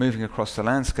moving across the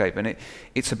landscape, and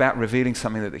it's about revealing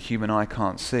something that the human eye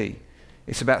can't see.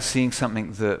 It's about seeing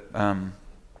something that,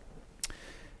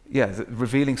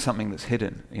 revealing something that's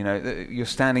hidden. You're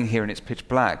standing here and it's pitch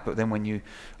black, but then when you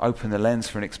open the lens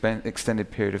for an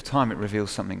extended period of time, it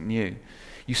reveals something new.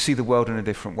 You see the world in a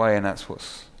different way, and that's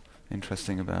what's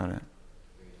interesting about it.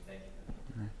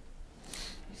 You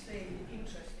say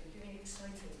interesting, do you mean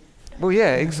exciting? Well,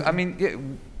 yeah,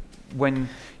 when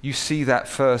you see that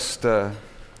first, the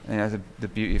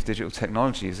beauty of digital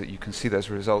technology is that you can see those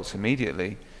results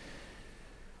immediately.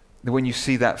 When you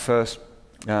see that first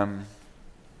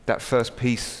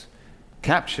piece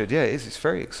captured, it's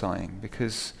very exciting,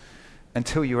 because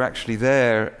until you're actually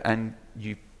there and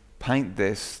you paint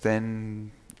this,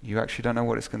 then you actually don't know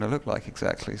what it's going to look like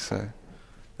exactly. So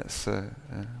that's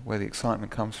where the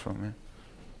excitement comes from.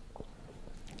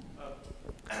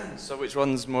 Yeah. So which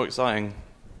one's more exciting?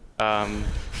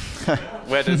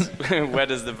 Where does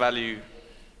the value?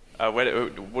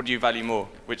 What do you value more?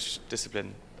 Which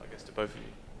discipline? I guess to both of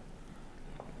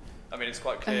you. I mean, it's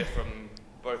quite clear from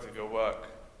both of your work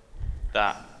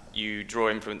that you draw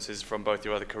influences from both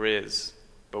your other careers,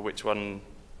 but which one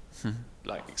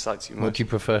excites you most? What do you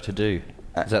prefer to do?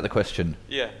 Is that the question?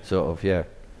 Yeah. Sort of, yeah.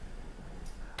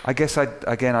 I guess I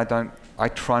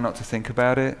try not to think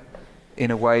about it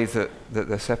in a way that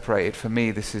they're separated. For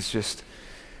me, this is just,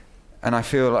 and I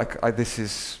feel like this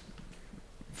is,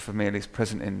 for me at least,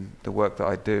 present in the work that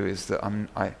I do, is that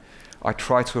I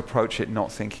try to approach it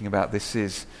not thinking about this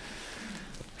is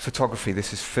photography,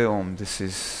 this is film, this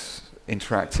is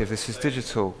interactive, this is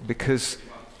digital, because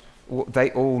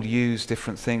they all use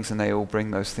different things and they all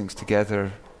bring those things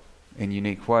together in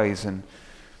unique ways. And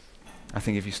I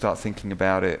think if you start thinking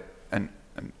about it and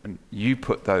you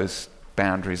put those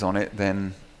boundaries on it,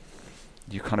 then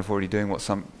you're kind of already doing what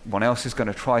someone else is going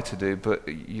to try to do, but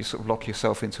you sort of lock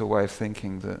yourself into a way of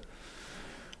thinking that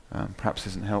perhaps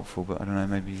isn't helpful. But I don't know,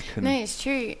 maybe you can... No, it's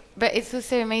true. But it's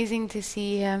also amazing to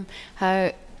see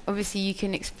how obviously you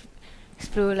can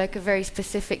explore like a very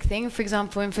specific thing. For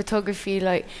example, in photography,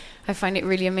 like I find it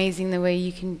really amazing the way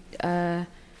you can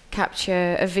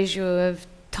capture a visual of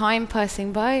time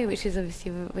passing by, which is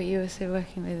obviously what you're also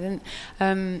working with,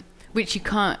 and which you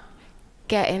can't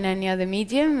get in any other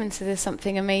medium. And so there's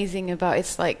something amazing about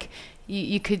it's like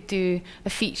you could do a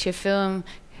feature film,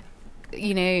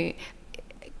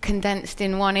 condensed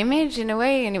in one image in a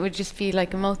way, and it would just be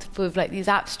like a multiple of like these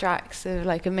abstracts of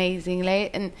like amazing light.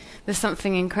 And there's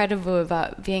something incredible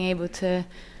about being able to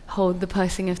hold the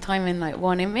passing of time in like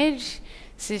one image.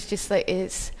 So it's just like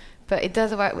but it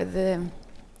does work with the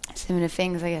similar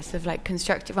things, I guess, of like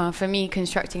for me,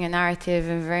 constructing a narrative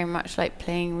and very much like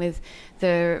playing with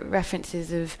the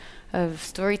references of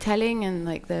storytelling and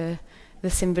like the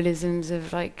symbolisms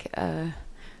of like I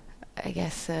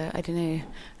guess I don't know,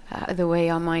 the way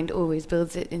our mind always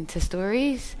builds it into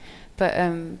stories.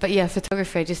 But yeah,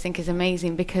 photography I just think is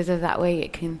amazing because of that way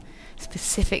it can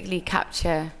specifically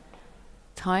capture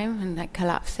time and like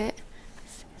collapse it.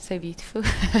 It's so beautiful.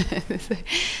 So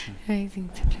amazing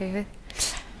to play with.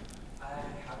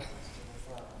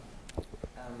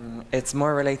 It's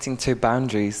more relating to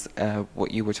boundaries,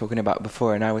 what you were talking about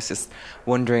before, and I was just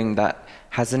wondering that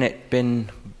hasn't it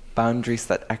been boundaries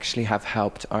that actually have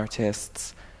helped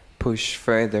artists push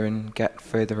further and get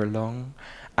further along?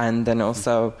 And then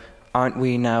also, aren't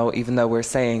we now, even though we're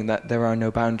saying that there are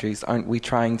no boundaries, aren't we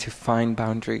trying to find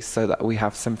boundaries so that we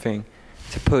have something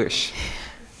to push?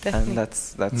 And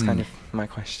that's kind of my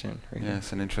question, really. Yeah,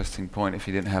 it's an interesting point. If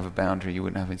you didn't have a boundary, you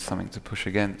wouldn't have something to push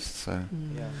against. So,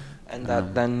 yeah. And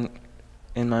that then,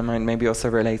 in my mind, maybe also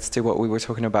relates to what we were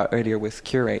talking about earlier with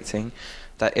curating,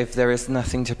 that if there is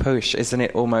nothing to push, isn't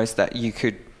it almost that you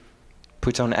could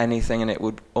put on anything and it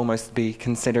would almost be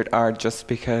considered art just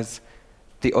because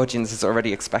the audience is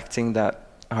already expecting that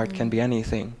art can be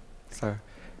anything. So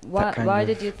why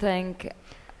did you think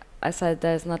I said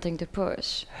there's nothing to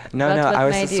push? No, I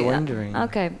was just wondering.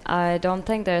 Okay, I don't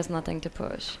think there's nothing to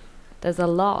push. There's a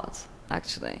lot,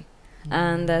 actually.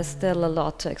 And there's still a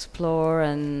lot to explore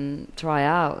and try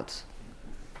out.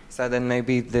 So then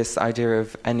maybe this idea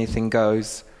of anything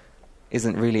goes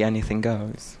isn't really anything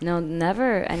goes. No,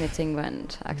 never anything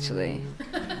went, actually.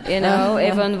 You know,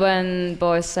 even when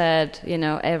Boyce said, you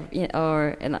know, every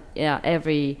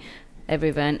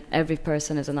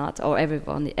person is an artist, or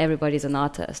everybody's an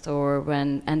artist, or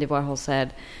when Andy Warhol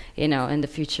said, you know, in the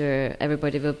future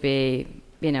everybody will be,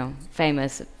 you know,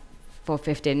 famous for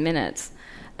 15 minutes.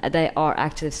 They are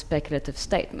actually speculative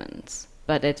statements,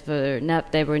 but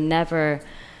they were never,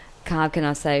 how can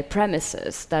I say,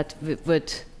 premises that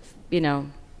would, you know,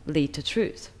 lead to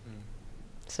truth.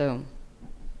 So.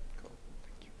 Cool.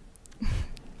 Thank you.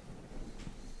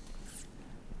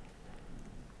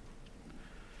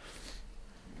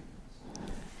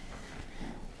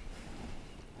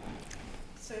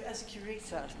 So, as a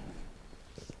curator,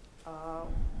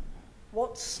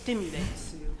 what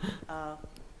stimulates you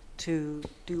to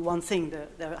do one thing?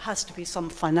 There has to be some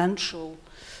financial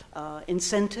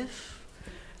incentive.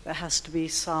 There has to be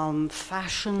some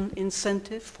fashion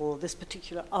incentive for this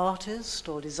particular artist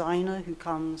or designer who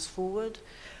comes forward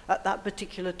at that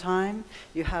particular time.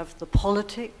 You have the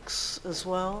politics as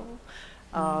well.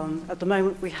 At the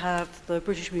moment, we have the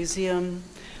British Museum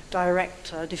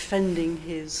director defending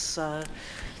his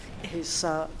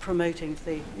promoting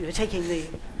taking the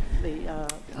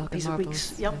piece of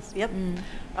weeks. Yep.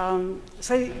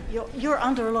 So you're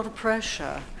under a lot of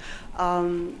pressure.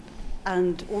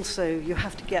 And also you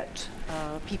have to get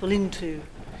people into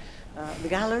the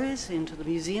galleries, into the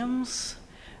museums,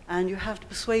 and you have to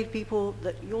persuade people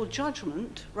that your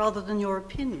judgment, rather than your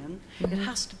opinion, it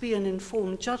has to be an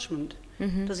informed judgment,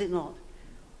 does it not?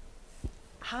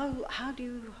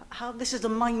 How this is a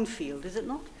minefield, is it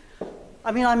not?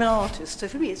 I mean, I'm an artist, so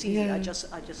for me it's easy. Yeah. I just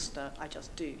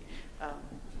do.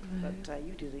 But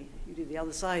you do the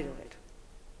other side of it.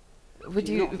 Would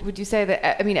you say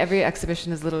that, I mean, every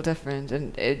exhibition is a little different,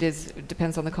 and it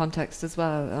depends on the context as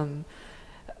well.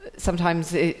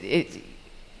 Sometimes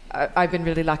I've been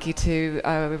really lucky to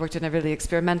we worked in a really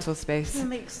experimental space. Who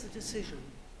makes the decision?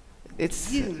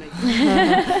 It's you make the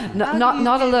decision.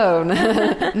 not alone.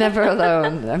 Never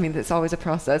alone. I mean, it's always a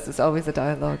process. It's always a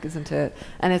dialogue, isn't it?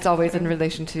 And it's always in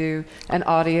relation to an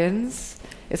audience.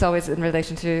 It's always in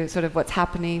relation to sort of what's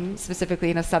happening specifically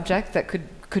in a subject that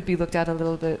could be looked at a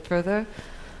little bit further.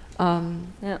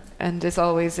 And it's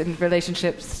always in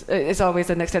relationships. It's always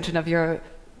an extension of your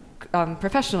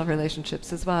professional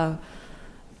relationships as well.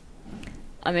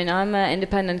 I mean, I'm an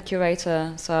independent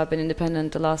curator, so I've been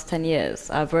independent the last 10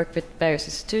 years. I've worked with various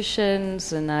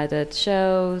institutions and I did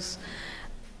shows.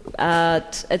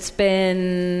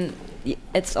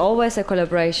 It's always a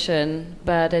collaboration,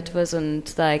 but it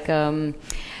wasn't like, I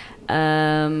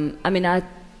mean, I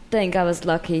think I was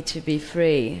lucky to be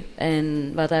free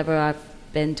in whatever I've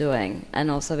been doing.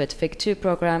 And also with FIG 2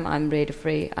 program, I'm really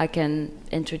free. I can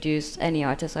introduce any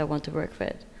artist I want to work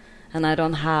with. And I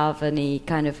don't have any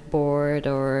kind of board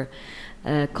or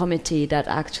committee that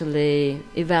actually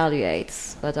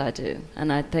evaluates what I do. And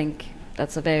I think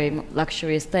that's a very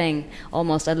luxurious thing.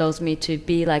 Almost allows me to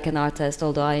be like an artist,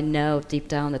 although I know deep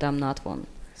down that I'm not one.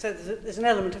 So there's an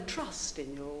element of trust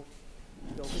in your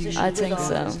position I think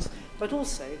with artists, so. but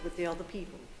also with the other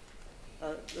people,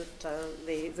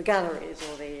 the galleries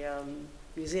or the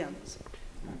museums.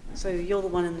 So you're the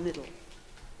one in the middle.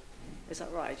 Is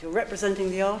that right? You're representing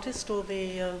the artist or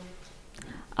the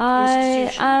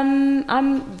institution?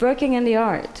 I'm working in the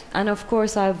art, and of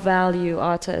course I value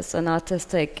artists and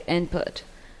artistic input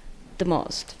the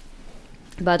most.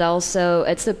 But also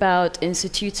it's about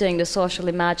instituting the social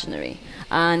imaginary,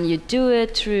 and you do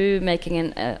it through making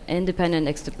an independent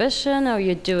exhibition, or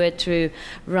you do it through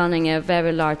running a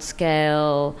very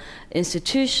large-scale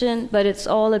institution, but it's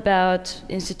all about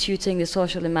instituting the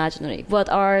social imaginary. What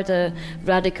are the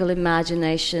radical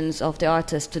imaginations of the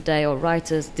artists today, or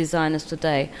writers, designers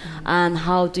today, and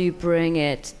how do you bring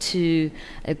it to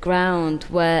a ground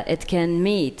where it can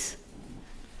meet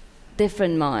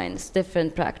different minds,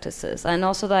 different practices? And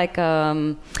also like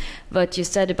what you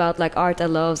said about like art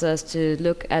allows us to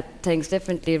look at things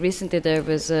differently. Recently there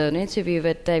was an interview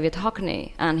with David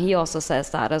Hockney, and he also says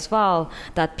that as well,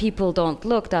 that people don't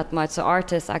look that much, so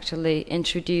artists actually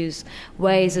introduce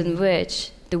ways in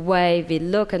which the way we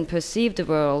look and perceive the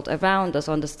world around us,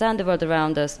 understand the world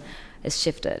around us, is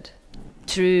shifted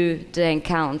through the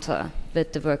encounter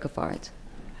with the work of art.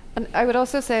 And I would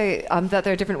also say that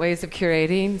there are different ways of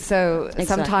curating. So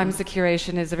sometimes the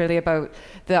curation is really about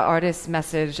the artist's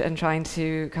message and trying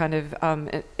to kind of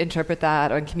interpret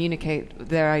that and communicate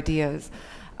their ideas.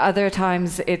 Other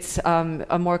times it's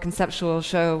a more conceptual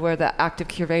show where the act of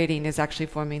curating is actually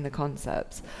forming the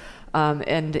concepts.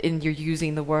 And you're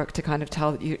using the work to kind of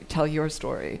tell your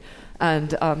story.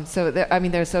 And so there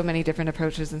are so many different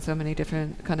approaches and so many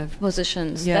different kind of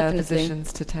positions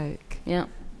to take. Yeah.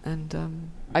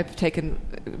 And I've taken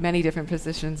many different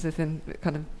positions within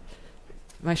kind of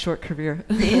my short career,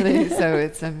 really. So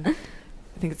it's I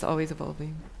think it's always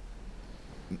evolving.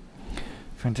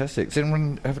 Fantastic. Does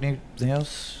anyone have anything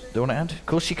else they want to add? Of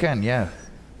course you can. Yeah.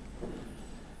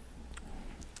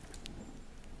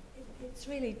 It's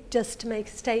really just to make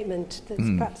a statement that's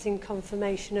perhaps in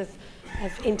confirmation of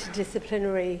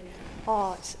interdisciplinary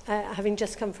art, having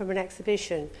just come from an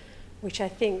exhibition, which I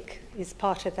think is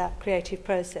part of that creative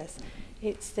process.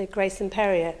 It's the Grayson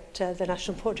Perry at the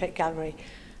National Portrait Gallery.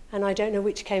 And I don't know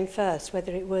which came first,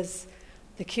 whether it was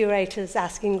the curators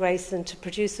asking Grayson to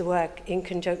produce the work in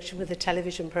conjunction with the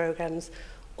television programmes,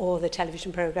 or the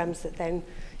television programmes that then,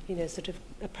 sort of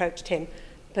approached him.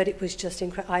 But it was just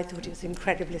I thought it was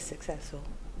incredibly successful,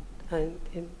 and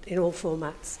in all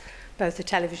formats, both the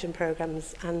television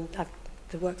programmes and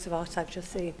the works of art I've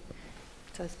just seen.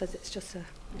 So I suppose it's just a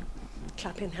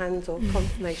clap in hands or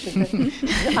confirmation.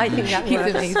 But I think that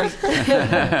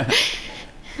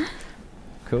works.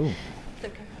 Cool.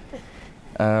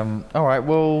 All right,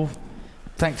 well,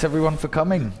 thanks everyone for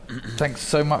coming. Thanks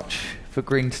so much for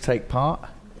agreeing to take part.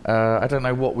 I don't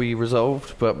know what we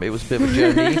resolved, but it was a bit of a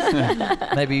journey.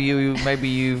 maybe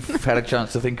you've had a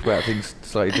chance to think about things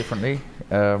slightly differently.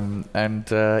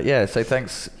 So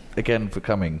thanks again for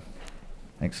coming.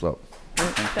 Thanks a lot.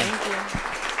 Thank you.